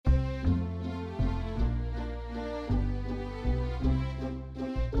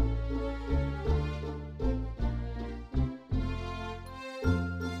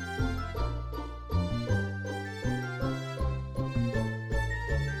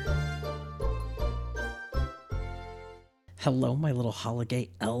Hello, my little holiday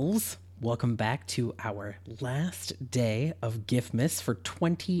elves. Welcome back to our last day of Giftmas for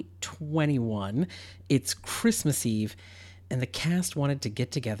 2021. It's Christmas Eve, and the cast wanted to get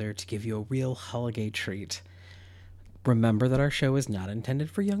together to give you a real holiday treat. Remember that our show is not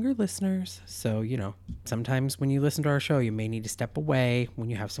intended for younger listeners, so, sometimes when you listen to our show, you may need to step away when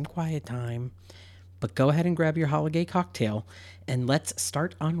you have some quiet time. But go ahead and grab your holiday cocktail and let's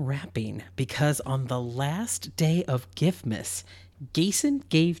start unwrapping, because on the last day of Giftmas, Gason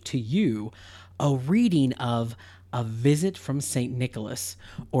gave to you a reading of A Visit from St. Nicholas,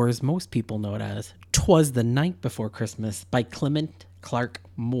 or as most people know it as, 'Twas the Night Before Christmas by Clement Clark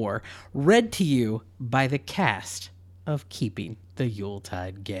Moore, read to you by the cast of Keeping the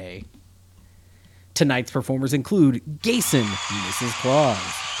Yuletide Gay. Tonight's performers include Gason, Mrs. Claus,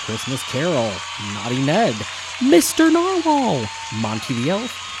 Christmas Carol, Naughty Ned, Mr. Narwhal, Monty the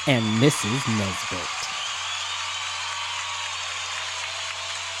Elf, and Mrs. Nesbit.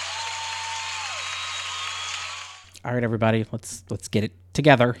 All right, everybody, let's get it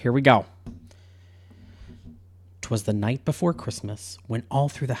together. Here we go. 'Twas the night before Christmas, when all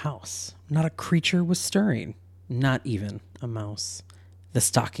through the house not a creature was stirring, not even a mouse. The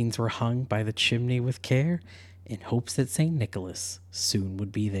stockings were hung by the chimney with care, in hopes that St. Nicholas soon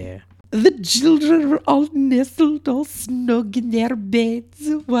would be there. The children were all nestled all snug in their beds,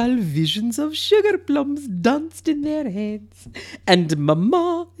 while visions of sugar plums danced in their heads. And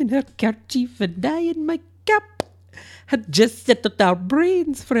Mamma in her kerchief and I in my cap had just settled our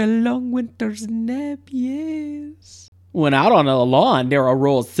brains for a long winter's nap, yes. When out on the lawn there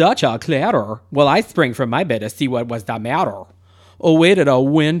arose such a clatter, well, I sprang from my bed to see what was the matter. Away to the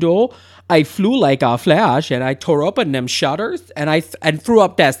window, I flew like a flash, and I tore open them shutters, and threw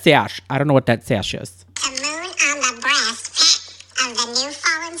up that sash. I don't know what that sash is. The moon on the breast of the new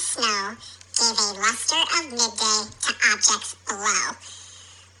fallen snow gave a luster of midday to objects below,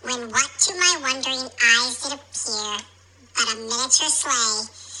 when what to my wondering eyes did appear but a miniature sleigh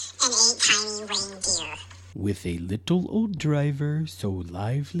and 8 tiny reindeer. With a little old driver so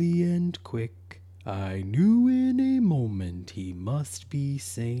lively and quick, I knew in a moment he must be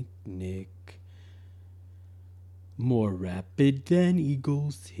Saint Nick. More rapid than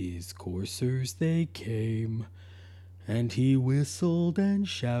eagles his coursers they came, and he whistled and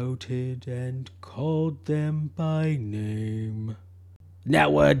shouted and called them by name.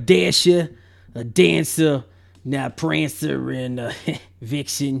 Now a Dasher, a Dancer, now Prancer and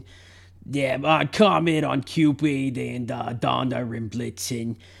Vixen, yeah, Comet on Cupid and Donner and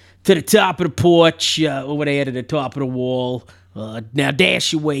Blitzen. To the top of the porch, over there to the top of the wall. Now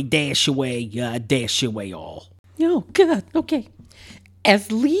dash away, dash away all. Oh, God, okay.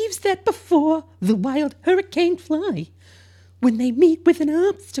 As leaves that before the wild hurricane fly, when they meet with an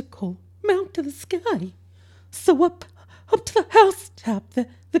obstacle, mount to the sky. So up to the housetop,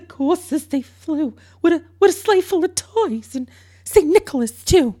 the coursers they flew, with a sleigh full of toys, and St. Nicholas,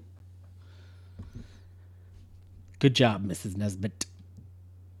 too. Good job, Mrs. Nesbit.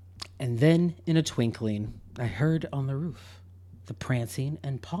 And then, in a twinkling, I heard on the roof the prancing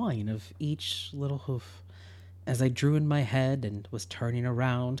and pawing of each little hoof. As I drew in my head and was turning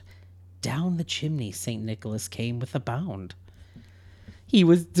around, down the chimney St. Nicholas came with a bound. He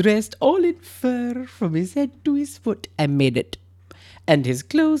was dressed all in fur from his head to his foot, I made it. And his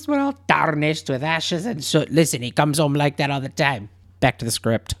clothes were all tarnished with ashes and soot. Listen, he comes home like that all the time. Back to the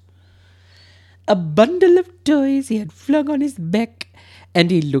script. A bundle of toys he had flung on his back, and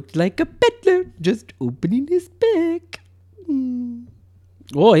he looked like a peddler just opening his pack.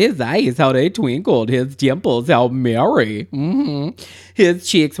 Oh, his eyes, how they twinkled. His dimples, how merry. His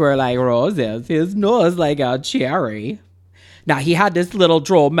cheeks were like roses. His nose like a cherry. Now, he had this little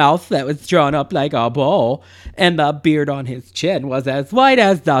droll mouth that was drawn up like a bow, and the beard on his chin was as white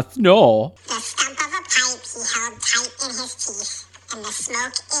as the snow. The stump of a pipe he held tight in his teeth, and the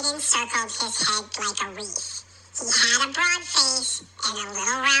smoke it encircled his head like a wreath. He had a broad face and a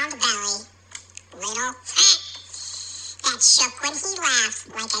little round belly, little that shook when he laughed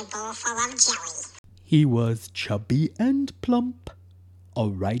like a bowl full of jelly. He was chubby and plump, a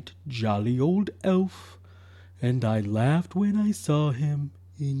right jolly old elf, and I laughed when I saw him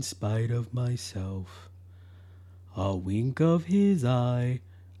in spite of myself. A wink of his eye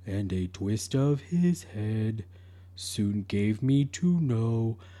and a twist of his head soon gave me to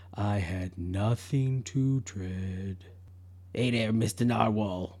know I had nothing to dread. Hey there, Mr.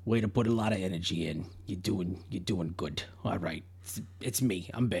 Narwhal. Way to put a lot of energy in. You're doing good. All right. It's me.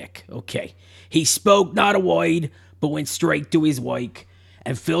 I'm back. Okay. He spoke not a word, but went straight to his work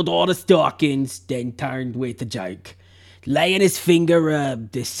and filled all the stockings, then turned with a jerk. laying his finger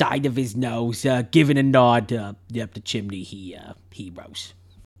the side of his nose, giving a nod up the chimney he rose.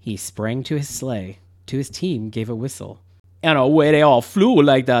 He sprang to his sleigh. To his team gave a whistle. And away they all flew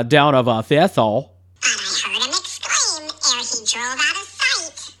like the down of a thistle. But I heard him exclaim ere he drove out of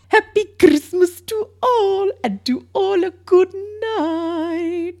sight. Happy Christmas to all, and to all a good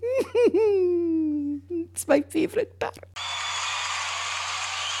night. It's my favorite part.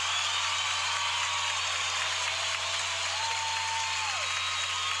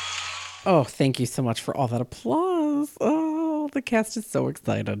 Oh, thank you so much for all that applause. Oh, the cast is so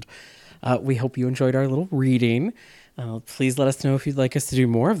excited. We hope you enjoyed our little reading. Please let us know if you'd like us to do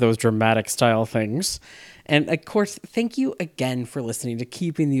more of those dramatic style things. And of course, thank you again for listening to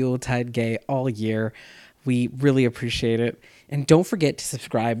Keeping the Yuletide Gay all year. We really appreciate it. And don't forget to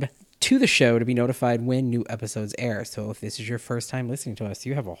subscribe to the show to be notified when new episodes air. So if this is your first time listening to us,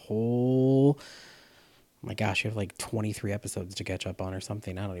 you have a whole... Oh my gosh, you have like 23 episodes to catch up on or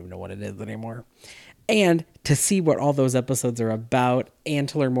something. I don't even know what it is anymore. And to see what all those episodes are about and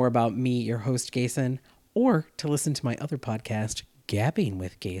to learn more about me, your host, Gason, or to listen to my other podcast, Gabbing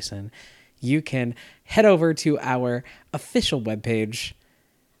with Gason, you can head over to our official webpage,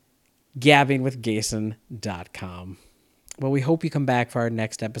 gabbingwithgason.com. Well, we hope you come back for our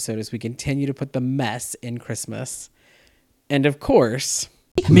next episode as we continue to put the mess in Christmas. And of course,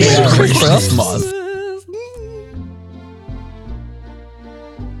 Merry Christmas.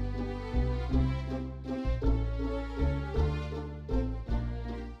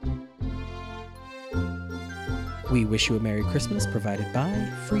 we wish you a Merry Christmas, provided by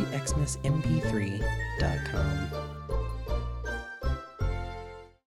freexmasmp3.com.